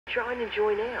try and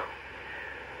enjoy now.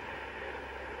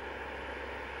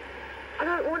 I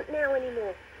don't want now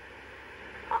anymore.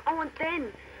 I want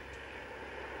then.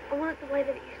 I want it the way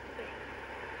that it used to be.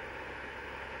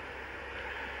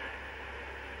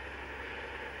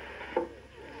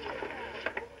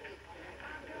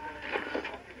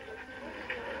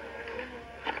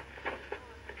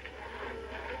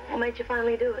 What made you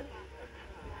finally do it?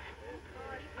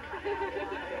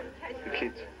 The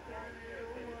kids.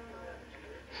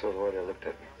 Saw the way they looked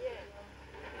at me.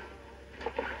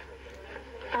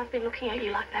 I've been looking at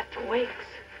you like that for weeks.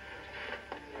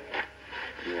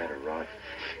 You had a right.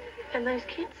 And those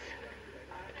kids?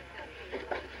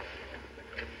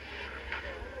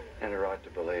 Had a right to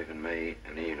believe in me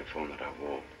and the uniform that I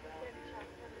wore.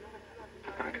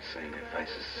 I could see in their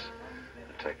faces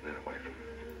they'd taken it away from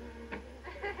me.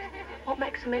 What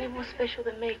makes them any more special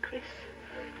than me, Chris?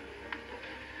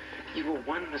 You were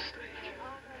one mistake.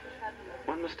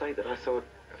 One mistake that I thought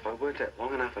if I worked out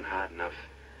long enough and hard enough,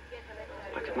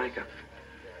 I could make up.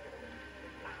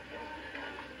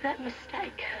 That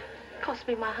mistake cost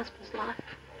me my husband's life.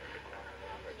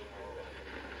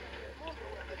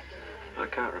 I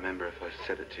can't remember if I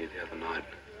said it to you the other night.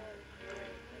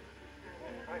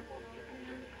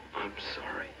 I'm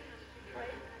sorry.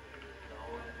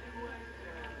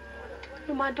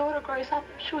 When my daughter grows up,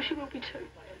 I'm sure she will be too.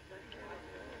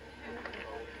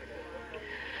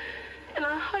 And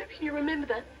I hope you remember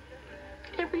that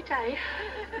every day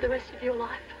for the rest of your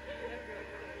life.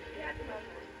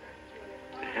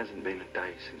 There hasn't been a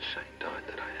day since Shane died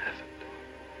that I haven't.